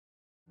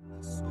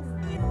The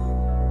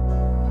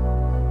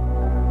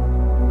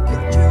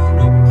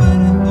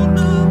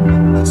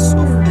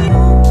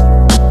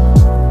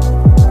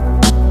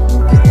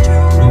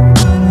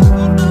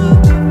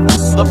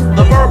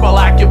verbal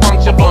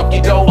acupuncture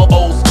funky dough,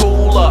 old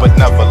schooler, but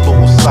never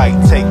lose sight.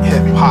 Take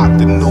hip hop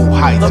to new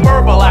heights. The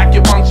verbal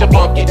acupuncture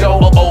funky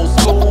dough, old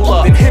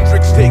schooler. Then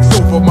Hendrix takes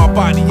over my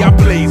body, I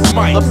blaze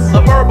mics.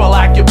 The verbal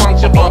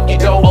acupuncture funky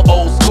dough,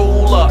 old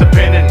schooler. The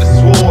pen and the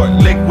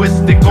sword,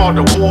 linguistic or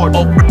the ward.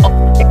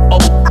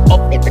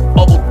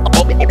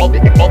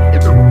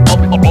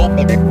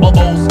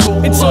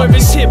 It's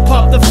Irish hip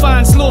hop, the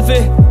fans love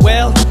it.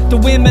 Well, the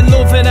women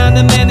love it and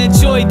the men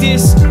enjoy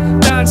this.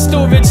 Dance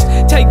storage,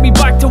 take me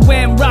back to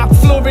when rap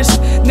flourished.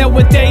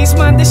 Nowadays,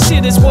 man, this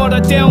shit is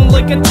watered down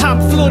like a tap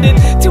flooded.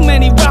 Too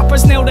many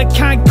rappers now that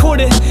can't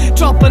cut it.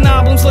 Dropping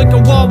albums like a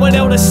wall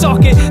without a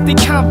socket. They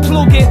can't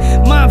plug it,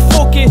 man,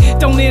 fuck it,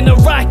 don't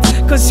interact.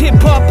 Cause hip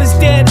hop is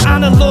dead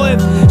and alive.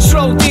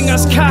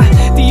 Schrodinger's cat,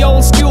 the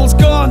old school's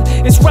gone.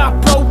 It's rap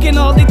broken,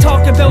 all they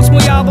talk about's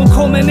my album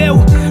coming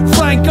out.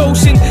 Frank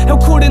Ocean, how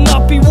could it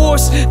not be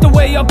worse? The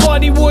way your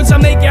body words, I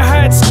make your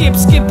heart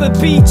skip a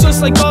beat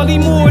just like Ollie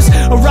Moore's.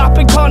 A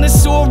rapping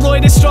connoisseur,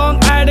 write a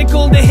strong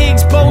article. The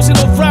Higgs boson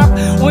of rap,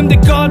 I'm the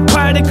god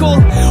particle.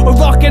 A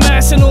rockin'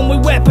 arsenal, my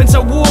weapons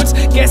are words.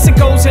 Guess it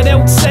goes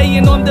without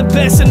saying I'm the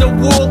best in the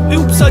world.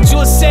 Oops, I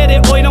just said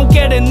it, I don't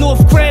get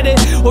enough credit.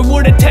 I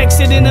would've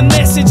texted in a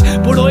message,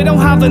 but I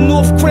don't have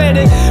enough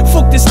credit.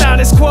 Fuck the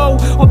status quo,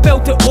 I'm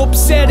about to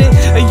upset it.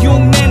 A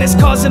young man is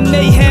causing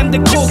mayhem, the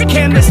cook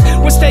chemist.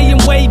 We're staying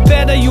way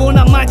better, you're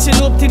not matching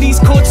up to these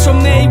cuts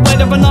from me.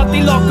 Whether or not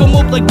they lock them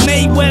up like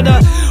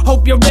Mayweather.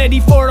 Hope you're ready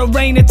for a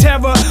reign of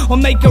terror. I'll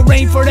make it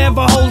rain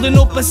forever, holding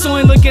up a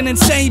sign like an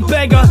insane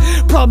beggar.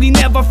 Probably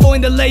never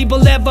find a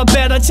label ever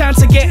better.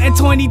 Chance of getting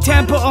Tiny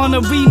Temper on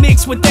a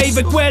remix with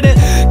David Guetta.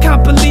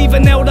 Can't believe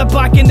it now they're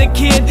back in the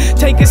kid.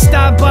 Take a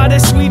stab at a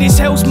Swedish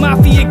House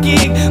Mafia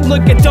gig.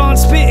 Look at Don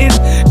spitting,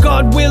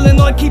 God willing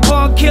I'll keep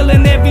on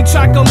killing. Every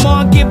track I'm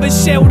on, give a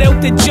shout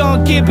out to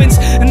John Gibbons.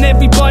 And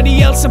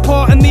everybody else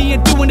supporting me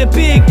and doing it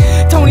big.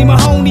 Tony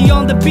Mahoney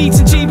on the beats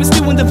and G was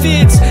doing the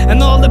vids.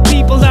 And all the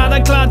people that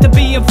are glad to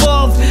be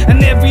involved.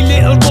 And every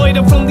little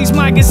writer from these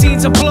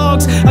magazines and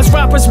blogs. As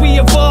rappers we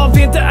evolve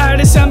into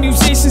artists and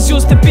musicians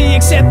just to be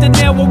accepted.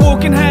 Now we're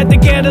working hard to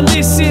get a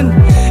listen.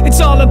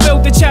 It's all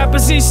about the chart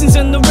positions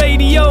and the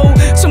radio.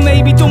 So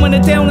maybe dumbing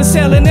it down and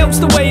selling out's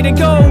the way to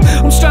go.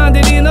 I'm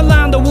stranded in a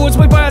land of woods,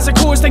 my bars of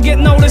course they get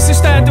noticed. I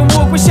start to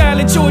work with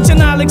Charlotte George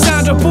and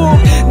Alexandra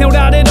Burke. Now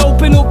that it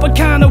opened up a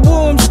can of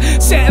worms,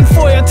 setting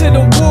fire to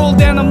the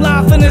world and I'm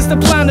laughing as the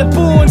planet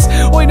burns.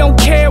 I don't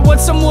care what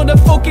some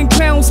motherfucking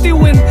clown's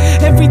doing.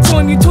 Every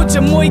time you touch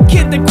a mic,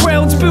 kid, the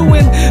crowd's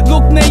booing.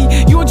 Look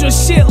mate, you're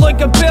just shit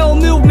like a bell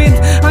movement.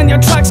 And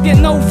your tracks get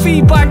no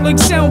feedback like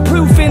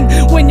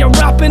soundproofing. When you're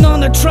rapping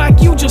on a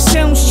track, you just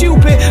sound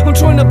stupid. I'm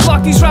trying to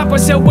block these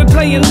rappers out by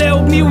playing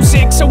loud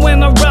music. So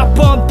when I rap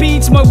on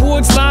beats, my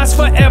words last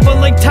forever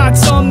like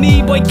Tats on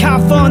Me by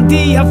Cat Von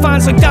D. Have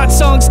fans like that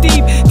song's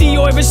deep. The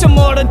Irish are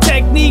modern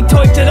technique,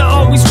 type to the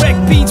always wreck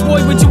beats.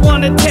 Why would you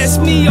wanna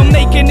test me? I'm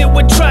making it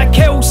with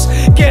Trackhouse.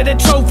 Get a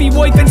trophy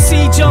wife and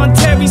see John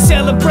Terry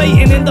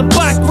celebrating in the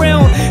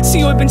background.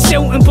 See I've been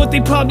shouting but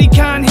they probably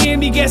can't hear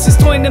me. Guess it's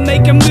time to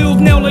make a move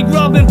now like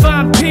Robin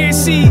Van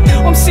Persie.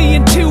 I'm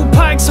seeing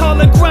Tupac's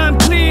hologram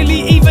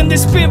clearly. Even the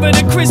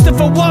spirit of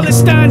Christopher Wallace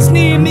stands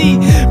near me.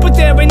 But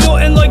there ain't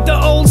nothing like the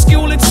old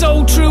school, it's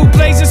so true.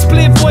 Blaze a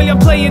split while you're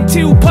playing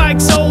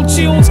Tupac's old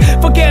tunes.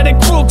 Forget a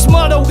crook's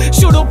motto,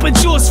 shut up and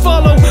just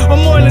follow.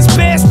 I'm Ireland's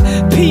best,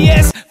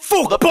 P.S.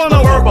 Fuck Bono.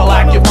 The verbal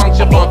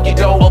acupuncture funky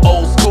dough,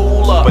 old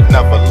schooler, but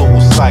never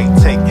lose sight.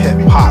 Take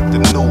hip hop to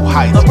new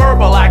heights. The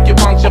verbal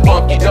acupuncture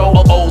funky dough,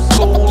 old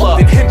schooler.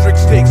 Then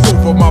Hendrix takes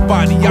over my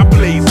body, I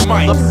blaze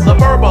mics. The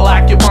verbal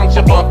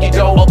acupuncture funky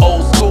dough,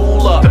 old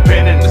schooler. The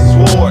pen and the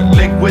sword,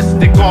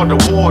 linguistic or the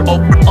ward.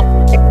 Old schooler.